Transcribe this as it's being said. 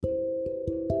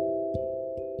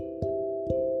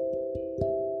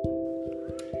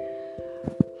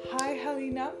Hi,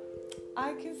 Helena.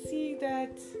 I can see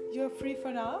that you're free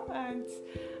for now, and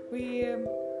we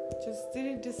just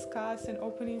didn't discuss an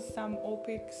opening some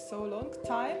topic so long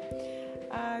time.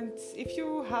 And if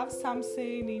you have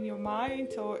something in your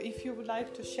mind, or if you would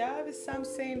like to share with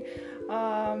something,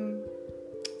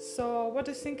 so what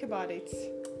do you think about it?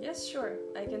 Yes, sure.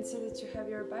 I can see that you have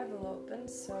your Bible open,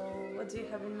 so what do you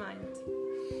have in mind?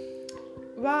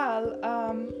 Well,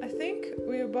 I think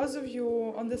we're both of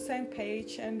you on the same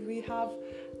page, and we have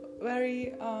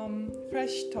very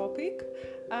fresh topic,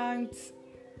 and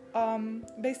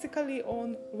basically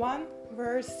on one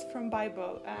verse from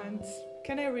Bible. And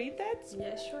can I read that?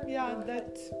 Yeah, sure.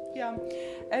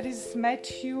 It is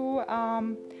Matthew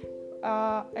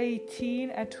 18.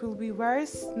 It will be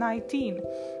verse 19.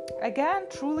 Again,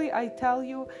 truly I tell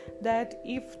you that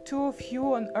if two of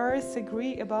you on earth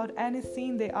agree about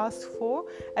anything they ask for,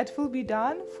 it will be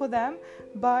done for them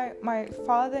by my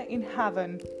Father in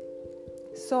heaven.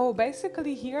 So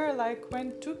basically here, like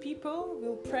when two people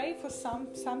will pray for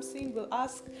something, will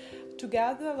ask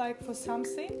together like for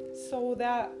something, so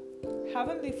their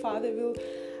Heavenly Father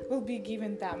will be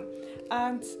given them.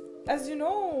 And as you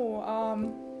know,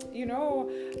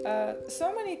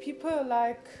 so many people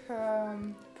like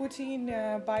putting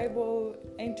Bible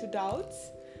into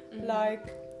doubts,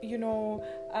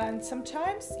 and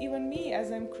sometimes even me,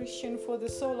 as I'm Christian for the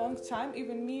so long time,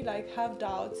 even me like have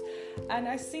doubts, and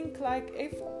I think like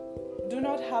if do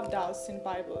not have doubts in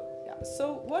Bible. Yeah.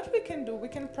 So what we can do, we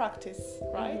can practice,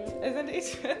 right? Isn't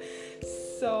it?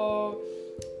 So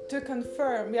to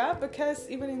confirm, because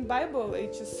even in Bible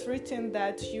it's just written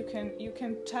that you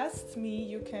can test me,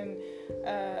 you can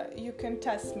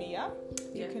test me,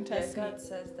 you can test me. God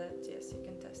says that, yes, you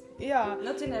can test me. Yeah.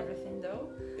 Not in everything though.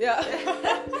 Yeah.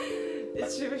 We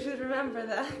should remember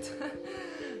that.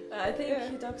 I think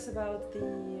he talks about the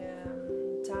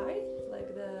tithe, like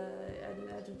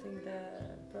I don't think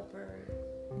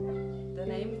the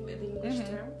name, the English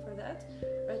term for that,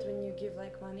 right? When you give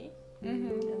like money.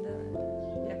 And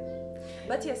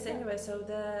but yes, anyway, so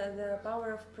the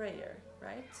power of prayer,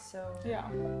 right? So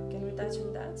can we touch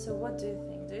on that? So what do you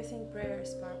think? Do you think prayer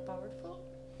is powerful?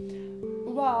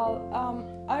 Well,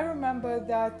 I remember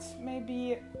that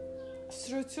maybe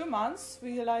through 2 months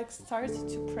we like started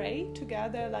to pray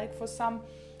together, like for some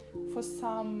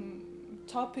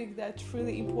topic that's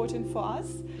really important for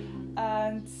us.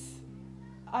 And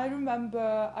I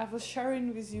remember I was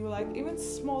sharing with you like even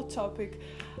small topic.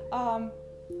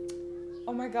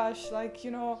 Oh my gosh, like,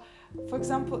 for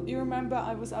example, you remember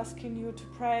I was asking you to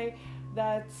pray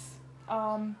that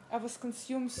I was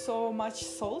consumed so much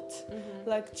salt,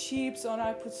 like chips, and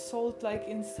I put salt like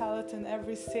in salad and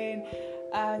everything,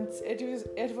 and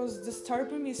it was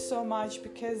disturbing me so much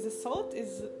because the salt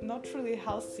is not really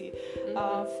healthy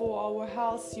for our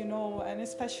health, and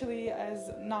especially as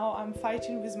now I'm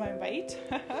fighting with my weight,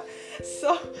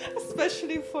 so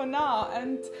especially for now,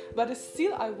 but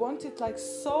still I wanted like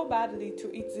so badly to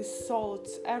eat this salt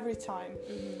every time,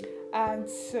 and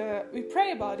we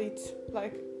pray about it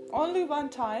like only one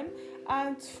time,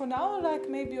 and for now like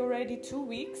maybe already 2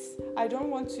 weeks I don't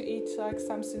want to eat like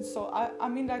something, so I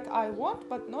mean like I want,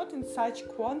 but not in such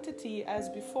quantity as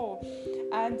before,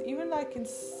 and even like in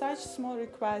such small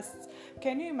requests.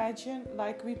 Can you imagine,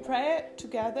 like we pray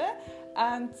together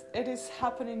and it is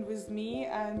happening with me,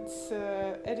 and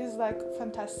it is like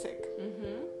fantastic.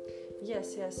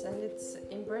 Yes, and it's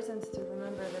important to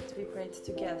remember that we prayed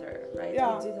together, right?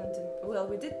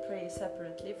 We did pray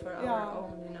separately for our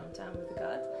own, time with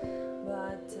God,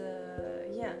 but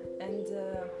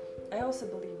I also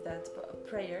believe that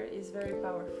prayer is very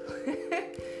powerful,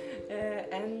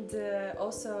 and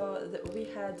also we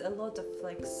had a lot of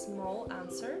like small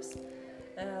answers.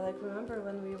 Like remember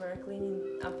when we were cleaning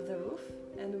up the roof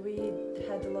and we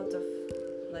had a lot of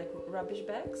like rubbish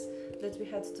bags that we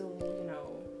had to,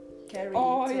 carry to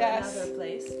another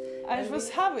place. And it was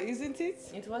heavy, isn't it?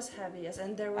 It was heavy, yes,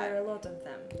 and there were a lot of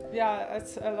them. Yeah,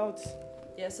 it's a lot.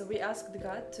 Yeah, so we asked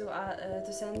God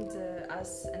to send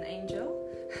us an angel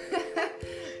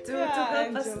to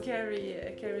help us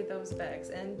carry those bags,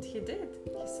 and He did.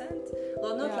 He sent,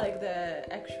 not like the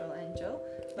actual angel,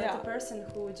 but the person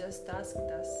who just asked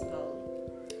us,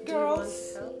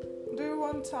 girls, do you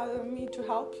want me to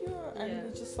help you? And we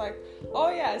just like, oh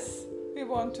yes, we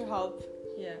want to help.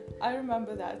 Yeah, I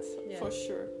remember that for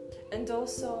sure. And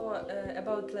also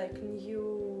about like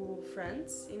new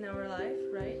friends in our life,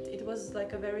 right? It was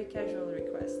like a very casual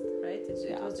request, right?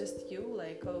 It was just you,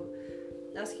 like,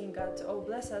 asking God to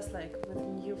bless us like with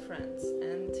new friends,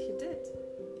 and He did.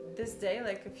 this day,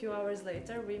 like a few hours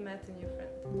later, we met a new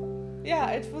friend.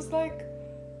 Yeah, it was like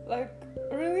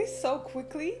really so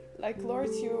quickly. Like, Lord,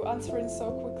 you answering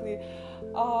so quickly.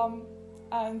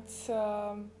 And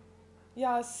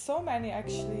yeah, so many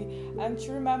actually. And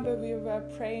you remember we were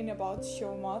praying about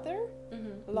your mother,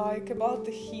 like about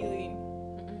the healing.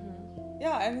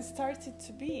 Yeah, and it started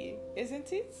to be,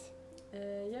 isn't it?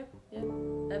 Yeah.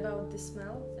 About the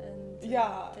smell and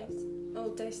taste.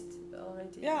 Oh, taste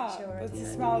already. Yeah, but the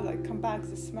smell, like, come back,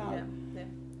 the smell. Yeah.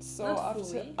 So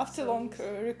after long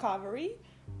recovery,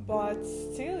 but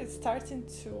still it's starting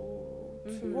to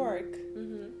work.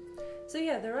 So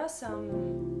yeah, there are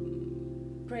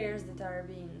some prayers that are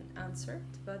being answered,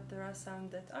 but there are some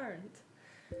that aren't.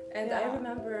 And I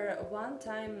remember one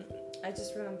time, I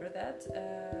just remember that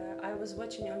I was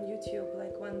watching on YouTube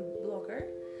like one blogger,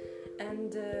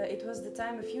 and it was the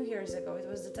time a few years ago. It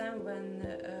was the time when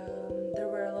there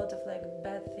were a lot of like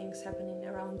bad things happening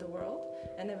around the world,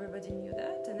 and everybody knew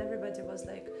that, and everybody was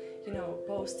like,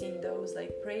 posting those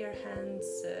like prayer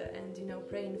hands and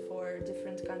praying for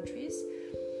different countries.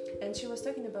 And she was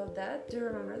talking about that. Do you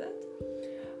remember that?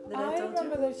 I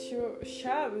remember that you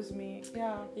shared with me.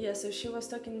 Yeah, so she was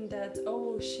talking that,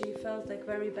 she felt like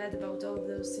very bad about all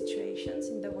those situations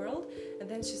in the world. And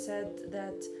then she said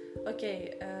that,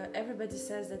 everybody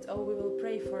says that, we will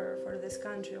pray for this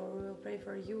country, or we will pray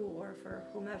for you or for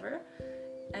whomever.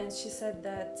 And she said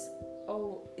that,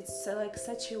 it's like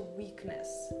such a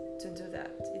weakness to do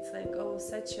that. It's like,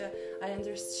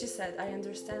 she said, I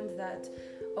understand that,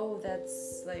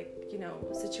 that's like,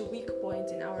 such a weak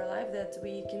point in our life that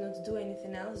we cannot do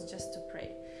anything else just to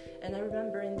pray. And I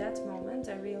remember in that moment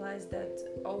I realized that,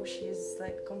 she's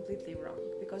like completely wrong,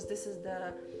 because this is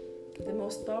the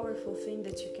most powerful thing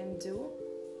that you can do.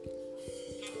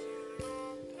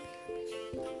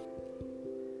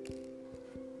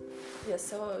 Yeah,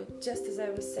 so just as I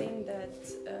was saying that,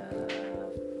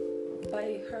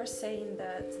 by her saying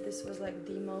that this was like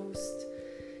the most,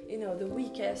 the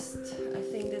weakest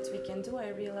thing that we can do, I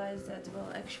realized that,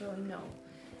 actually no.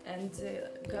 And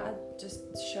God just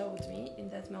showed me in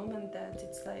that moment that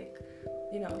it's like,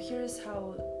 here's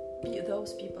how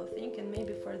those people think, and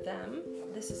maybe for them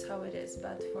this is how it is,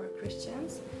 but for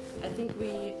Christians, I think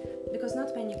because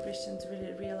not many Christians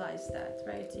really realize that,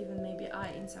 right? Even maybe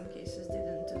I in some cases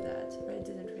didn't do that, right?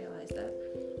 Didn't realize that.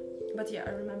 But yeah,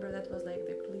 I remember that was like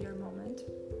the clear moment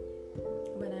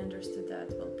when I understood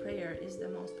that, prayer is the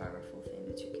most powerful thing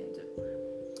that you can do.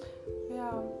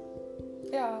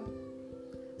 Yeah.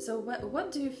 So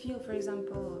what do you feel, for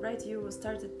example, right? You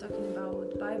started talking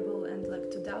about Bible and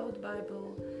like to doubt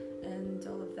Bible and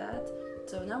all of that.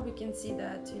 So now we can see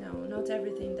that, not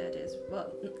everything that is,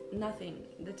 nothing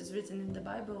that is written in the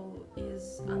Bible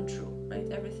is untrue, right?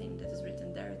 Everything that is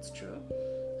written there, it's true.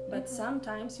 But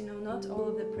sometimes, not all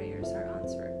of the prayers are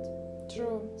answered.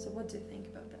 True. So what do you think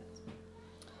about that?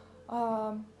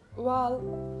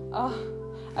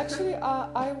 Actually,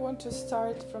 I want to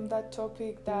start from that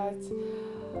topic that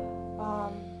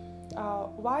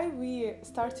why we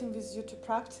starting with you to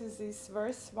practice this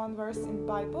one verse in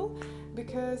Bible,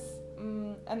 because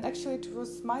and actually it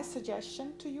was my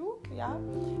suggestion to you,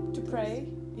 to pray,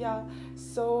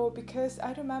 so because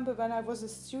I remember when I was a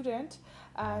student,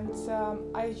 and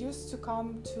I used to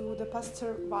come to the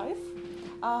pastor's wife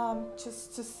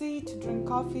just to drink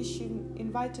coffee. She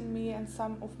invited me and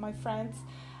some of my friends,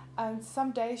 and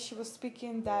someday she was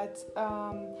speaking that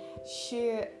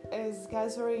she is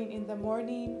gathering in the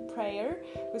morning prayer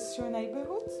with her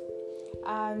neighborhood,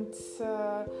 and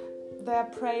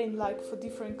they're praying like for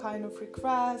different kind of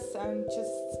requests, and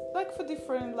just like for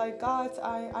different, like, God,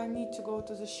 I need to go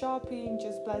to the shopping,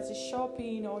 just bless the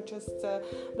shopping, or just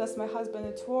bless my husband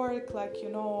at work, like,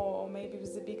 or maybe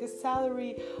with the biggest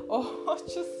salary, or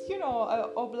just,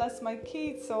 or bless my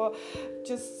kids, or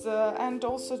just, and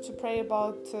also to pray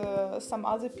about some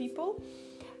other people.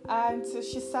 And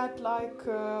she said, like,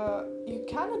 you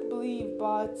cannot believe,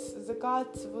 but the God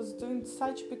was doing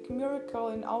such big miracle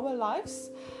in our lives,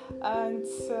 and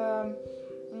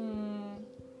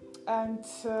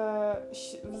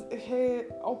he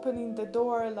opening the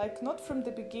door, like, not from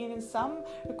the beginning. Some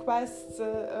requests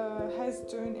has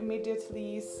doing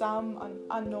immediately, some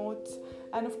are not,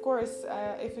 and of course,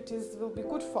 if it is, will be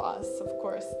good for us, of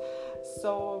course.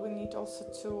 So we need also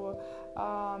to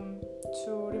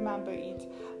remember it.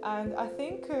 And I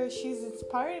think she's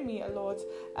inspiring me a lot,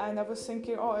 and I was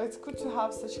thinking, it's good to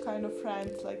have such kind of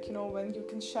friend, like, when you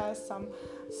can share some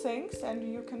things and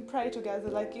you can pray together,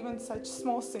 like even such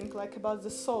small thing like about the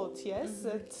salt,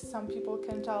 that some people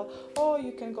can tell,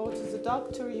 you can go to the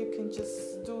doctor, you can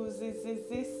just do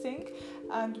this thing,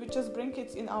 and we just bring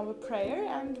it in our prayer,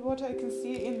 and what I can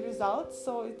see in results,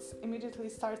 so it's immediately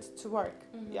started to work,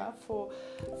 for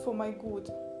my good.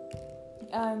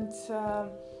 And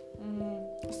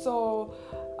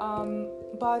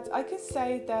but I can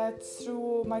say that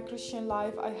through my Christian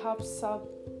life I have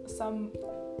some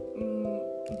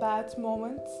bad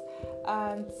moments,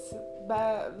 and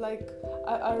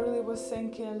I really was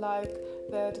thinking like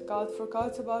that God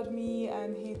forgot about me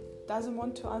and he doesn't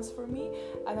want to answer me,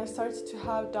 and I started to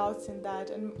have doubts in that,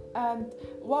 and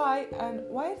why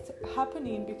it's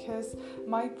happening, because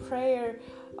my prayer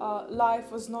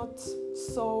life was not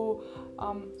so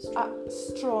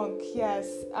strong, yes.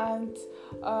 And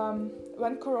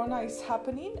when Corona is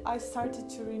happening, I started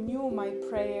to renew my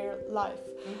prayer life.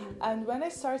 And when I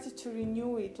started to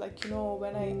renew it, like, you know,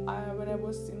 when I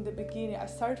was in the beginning, I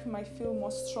started to feel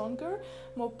more stronger,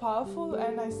 more powerful,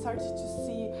 and I started to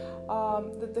see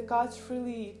that the God's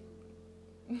really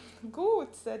good,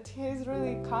 that he is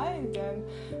really kind. And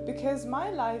because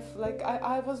my life, like,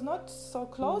 I was not so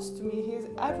close to me, he is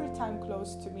every time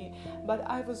close to me, but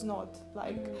I was not,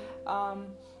 like,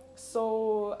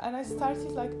 so, and I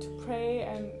started like to pray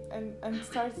and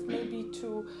started maybe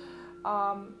to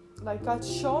like God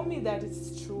show me that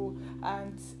it's true.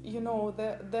 And you know,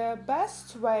 the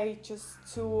best way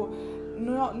just to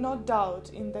not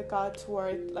doubt in the God's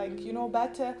word, like, you know,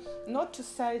 better not to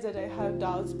say that I have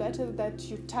doubts, better that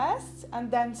you test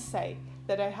and then say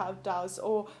that I have doubts,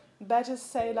 or better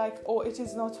say like, oh, it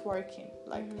is not working,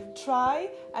 like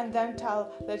try and then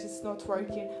tell that it's not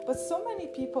working. But so many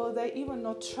people, they even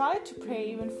not try to pray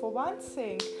even for one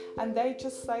thing, and they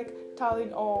just like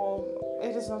telling, oh,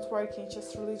 it is not working,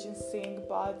 just religion thing.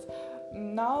 But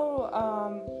now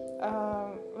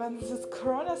when this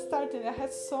Corona started, I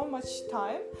had so much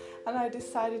time, and I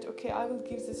decided, okay, I will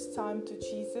give this time to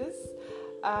Jesus,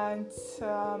 and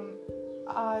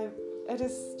it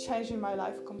is changing my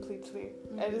life completely.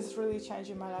 It is really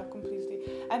changing my life completely.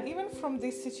 And even from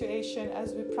this situation,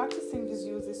 as we're practicing with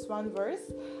you this one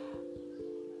verse,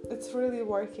 it's really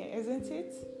working, isn't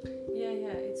it?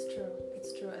 Yeah, it's true.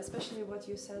 It's true. Especially what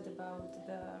you said about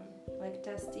the like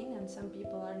testing, and some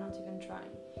people are not even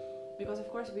trying, because of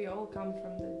course we all come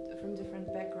from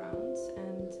different backgrounds,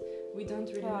 and we don't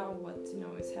really know what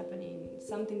is happening.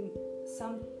 Some things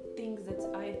that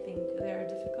I think they are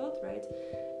difficult, right?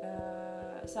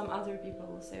 Some other people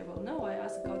will say, well, no, I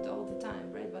ask God all the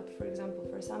time, right? But for example,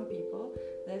 for some people,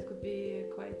 that could be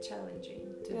quite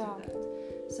challenging to do that.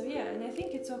 So and I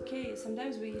think it's okay.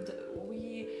 Sometimes we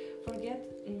forget,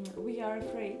 we are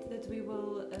afraid that we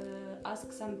will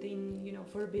ask something,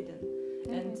 forbidden,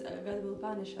 and God will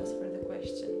punish us for the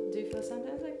question. Do you feel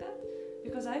sometimes like that?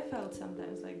 Because I felt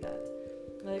sometimes like that.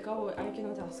 Like, oh, I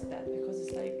cannot ask that because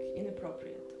it's like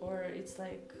inappropriate, or it's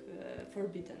like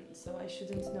forbidden, so I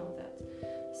shouldn't know that.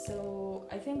 So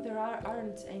I think there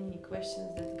aren't any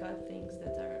questions that God thinks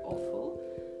that are awful.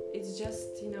 It's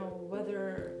just,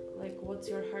 whether, like, what's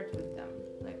your heart with them?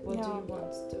 Like, what do you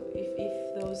want to?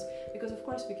 If those, because of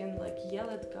course we can like yell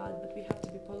at God, but we have to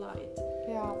be polite.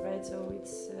 Yeah. Right. So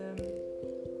it's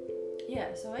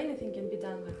so anything can be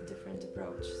done with a different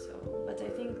approach. So, but I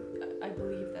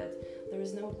believe that there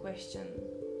is no question,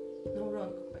 no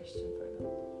wrong question for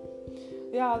God.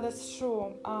 Yeah, that's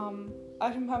true. I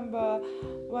remember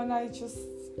when I just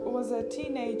was a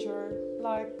teenager,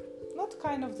 like, not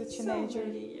kind of the teenager. So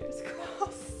many years ago.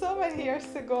 So many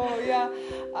years ago, yeah.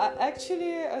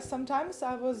 Actually, sometimes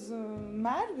I was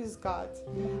mad with God,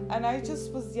 and I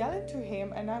just was yelling to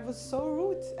him, and I was so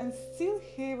rude, and still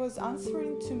he was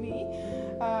answering to me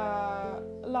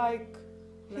like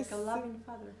a loving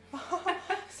father.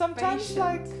 Sometimes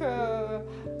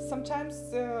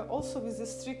also with a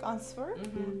strict answer,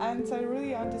 and I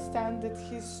really understand that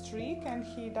he's strict and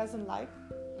he doesn't like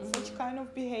such kind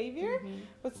of behavior,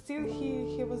 but still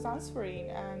he was answering,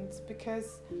 and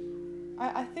because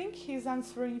I think he's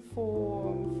answering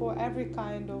for every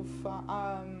kind of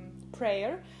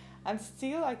prayer, and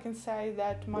still I can say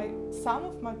that some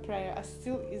of my prayer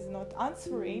still is not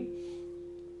answering,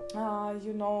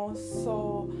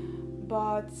 so,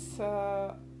 but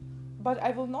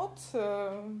I will not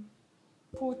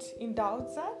put in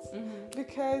doubt that,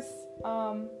 because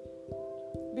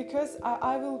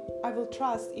I will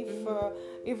trust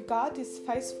if God is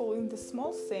faithful in the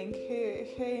small thing,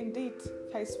 he indeed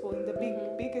faithful in the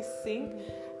biggest thing.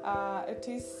 It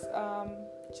is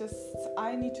just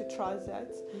I need to trust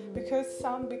that, because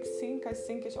some big thing, I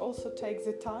think it also takes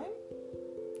the time,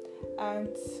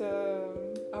 and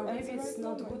or maybe it's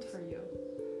not good for you,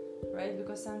 right?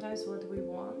 Because sometimes what we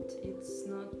want,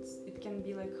 it can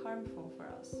be like harmful for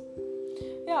us.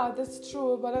 Yeah, that's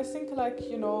true. But I think like,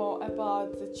 about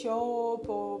the job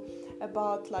or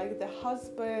about like the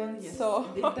husband. Yes, so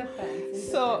it depends.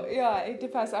 Yeah, it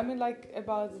depends. I mean, like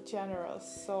about the generals.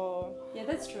 So yeah,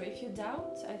 that's true. If you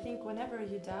doubt, I think whenever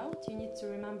you doubt, you need to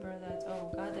remember that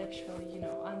God actually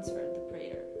answered the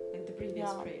prayer, like the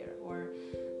previous prayer or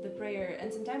the prayer,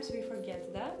 and sometimes we forget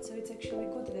that. So it's actually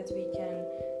good that we can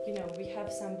we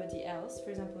have somebody else. For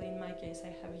example, in my case,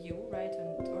 I have you, right,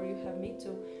 or you have me,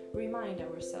 to remind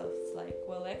ourselves, like,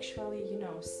 well, actually,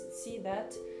 see that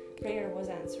prayer was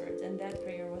answered, and that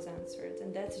prayer was answered,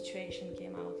 and that situation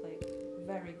came out like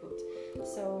very good.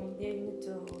 So yeah, you need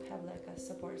to have like a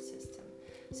support system.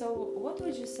 So what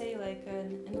would you say, like an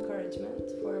encouragement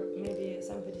for maybe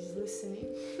somebody's listening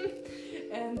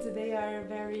and they are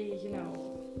very,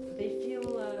 they feel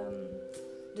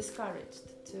discouraged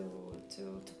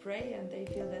to pray, and they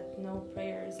feel that no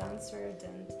prayer is answered,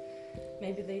 and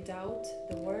maybe they doubt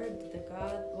the word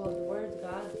God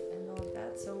and all of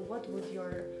that. So what would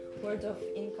your word of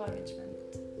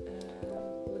encouragement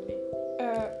would be?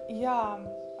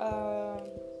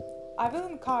 I will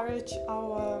encourage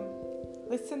our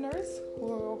listeners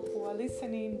who are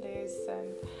listening this, and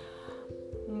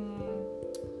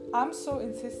I'm so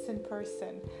insistent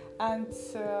person, and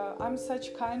I'm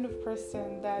such kind of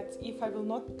person that if I will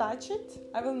not touch it,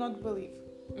 I will not believe.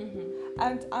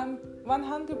 And I'm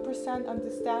 100%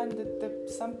 understand that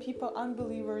some people,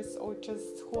 unbelievers or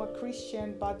just who are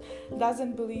Christian but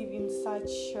doesn't believe in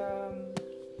such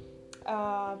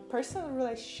personal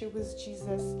relationship with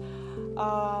Jesus.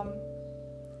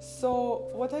 So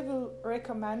what I will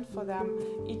recommend for them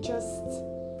is just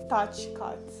touch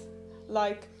God,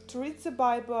 like to read the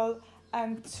Bible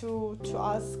and to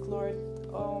ask Lord,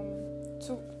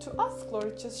 to ask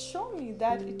Lord, just show me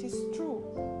that it is true.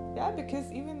 Yeah, because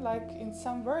even like in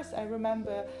some verse I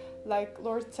remember, like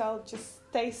Lord tell, just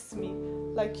taste me.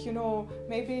 Like,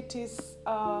 maybe it is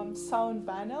sound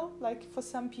banal, like for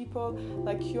some people,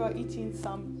 like you are eating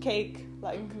some cake,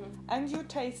 like, and you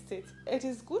taste it. It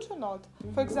is good or not?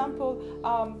 For example,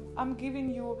 I'm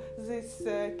giving you this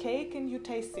cake and you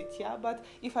taste it, yeah? But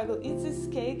if I will eat this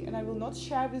cake and I will not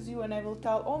share with you and I will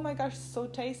tell, oh my gosh, so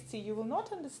tasty, you will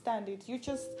not understand it. You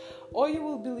just, or you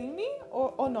will believe me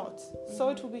or not. So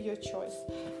it will be your choice.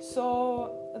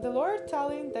 So the Lord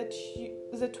telling that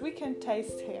we can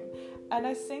taste Him, and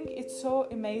I think it's so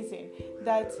amazing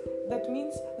that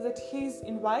means that He's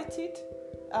invited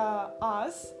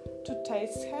us to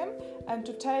taste Him and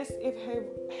to taste if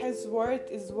His word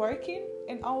is working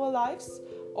in our lives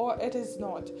or it is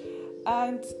not.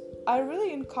 And I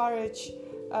really encourage,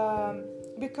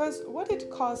 because what it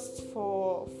costs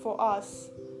for us,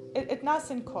 it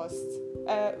nothing costs.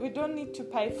 We don't need to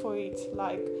pay for it,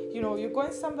 like, you're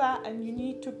going somewhere and you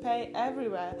need to pay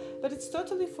everywhere, but it's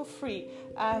totally for free.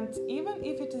 And even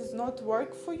if it is not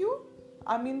work for you,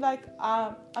 I mean, like,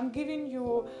 I'm giving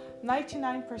you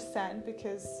 99%,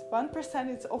 because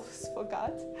 1% is always for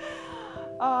God.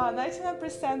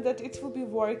 99% that it will be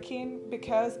working,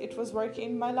 because it was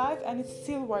working in my life and it's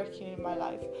still working in my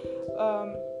life.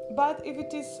 But if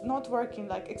it is not working,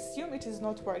 like, assume it is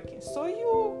not working, so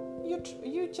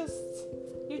you just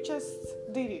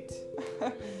did it.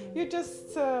 You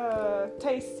just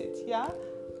taste it, yeah,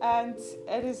 and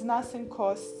it is nothing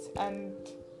costs. And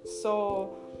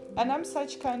I'm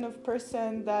such kind of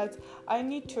person that I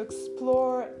need to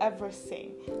explore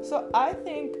everything. So I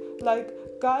think, like,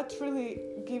 God really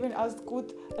giving us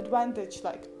good advantage,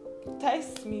 like,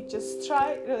 taste me, just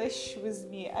try relationship with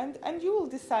me, and you will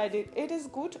decide it is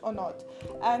good or not.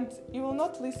 And you will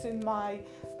not listen my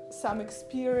some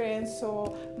experience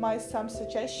or my some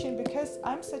suggestion, because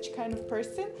I'm such kind of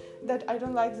person that I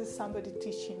don't like this somebody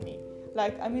teaching me.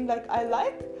 Like, I mean, like, I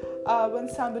like when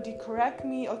somebody correct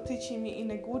me or teaching me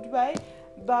in a good way,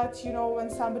 but when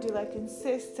somebody like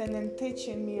insists and then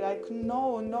teaching me, like,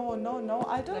 no,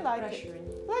 I don't like it.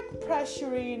 Like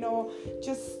pressuring, or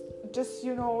just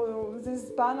this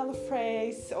banal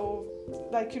phrase, or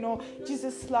like,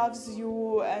 Jesus loves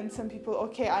you, and some people,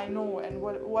 okay, I know, and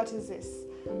what is this?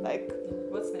 Like,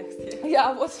 what's next?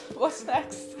 Yeah, what's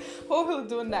next? What will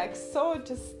do next? So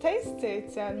just taste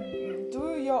it and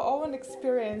do your own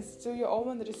experience, do your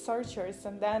own researchers,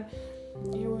 and then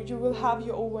you will have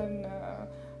your own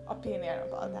opinion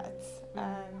about that.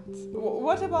 And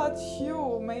what about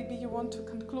you? Maybe you want to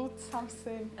conclude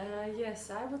something?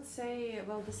 Yes, I would say,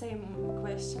 well, the same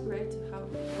question, right?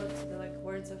 What the, like,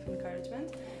 words of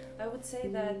encouragement. I would say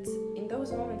that in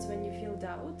those moments when you feel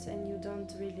doubt and you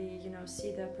don't really,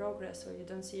 see the progress, or you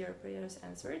don't see your prayers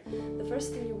answered, the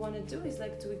first thing you want to do is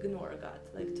like to ignore God,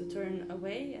 like to turn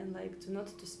away and like to not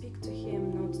to speak to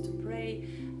Him, not to pray,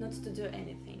 not to do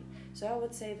anything. So I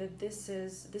would say that this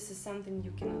is something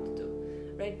you cannot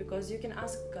do, right? Because you can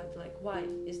ask God like, why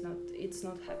it's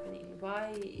not happening?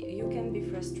 Why? You can be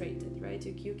frustrated, right?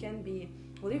 You can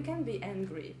be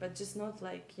angry, but just not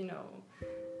like,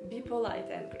 be polite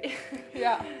angry.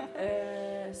 Yeah.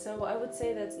 So I would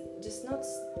say that just not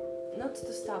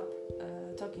to stop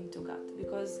talking to God,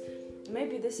 because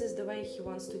maybe this is the way He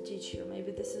wants to teach you,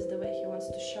 maybe this is the way He wants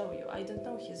to show you. I don't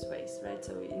know His ways, right?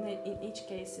 So in each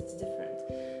case it's different.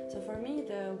 So for me,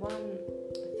 the one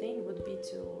thing would be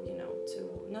to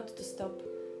not to stop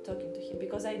talking to Him,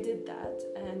 because I did that,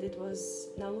 and it was,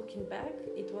 now looking back,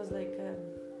 it was like a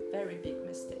very big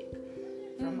mistake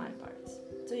from my part.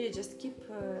 So you just keep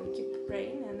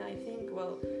praying, and I think,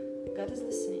 well, God is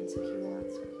listening, so He will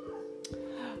answer.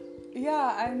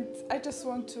 Yeah, and I just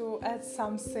want to add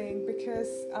something, because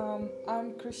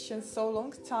I'm Christian so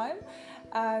long time,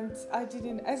 and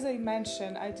as I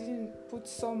mentioned, I didn't put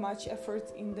so much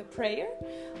effort in the prayer,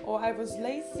 or I was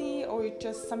lazy, or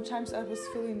sometimes I was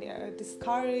feeling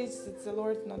discouraged that the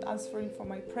Lord not answering for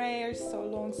my prayers so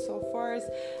long, so forth,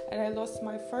 and I lost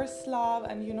my first love,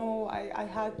 and I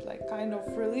had like kind of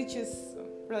religious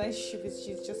relationship with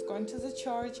Jesus, just going to the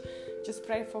church, just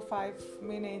pray for 5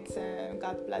 minutes and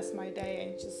God bless my day,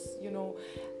 and just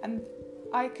and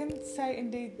I can say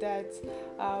indeed that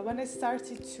when I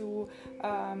started to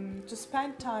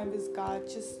spend time with God,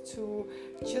 just to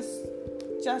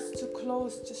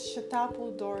close, just shut up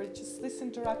all door, just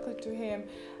listen directly to Him.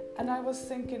 And I was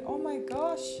thinking, oh my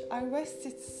gosh, I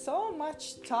wasted so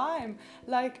much time.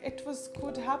 Like it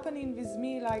could happening with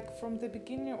me, like from the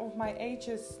beginning of my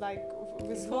ages, like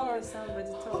with Lord.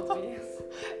 Somebody told me.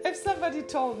 If somebody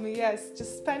told me, yes,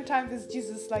 just spend time with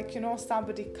Jesus, like,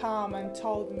 somebody come and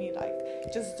told me,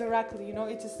 like, just directly,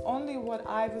 it is only what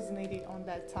I was needed on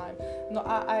that time. No,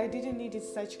 I didn't need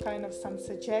such kind of some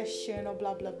suggestion or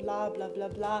blah, blah, blah, blah, blah,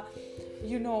 blah,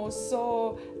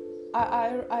 so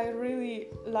I really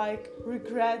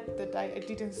regret that I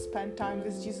didn't spend time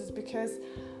with Jesus, because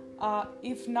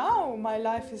if now my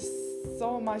life is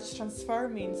so much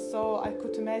transforming, so I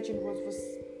could imagine what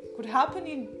could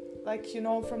happen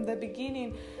from the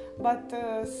beginning, but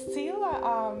still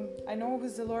I know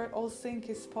with the Lord all things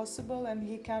is possible, and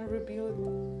He can rebuild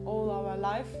all our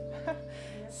life.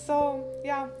 So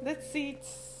yeah, that's it.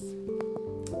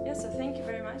 Yeah, so thank you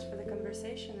very much for the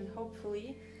conversation, and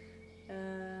hopefully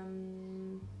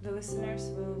the listeners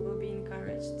will be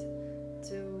encouraged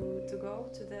to go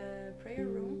to the prayer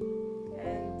room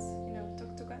and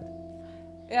talk to God.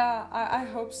 Yeah, I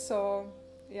hope so.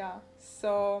 Yeah,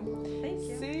 so thank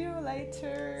you. See you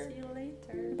later. See you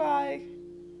later. Bye.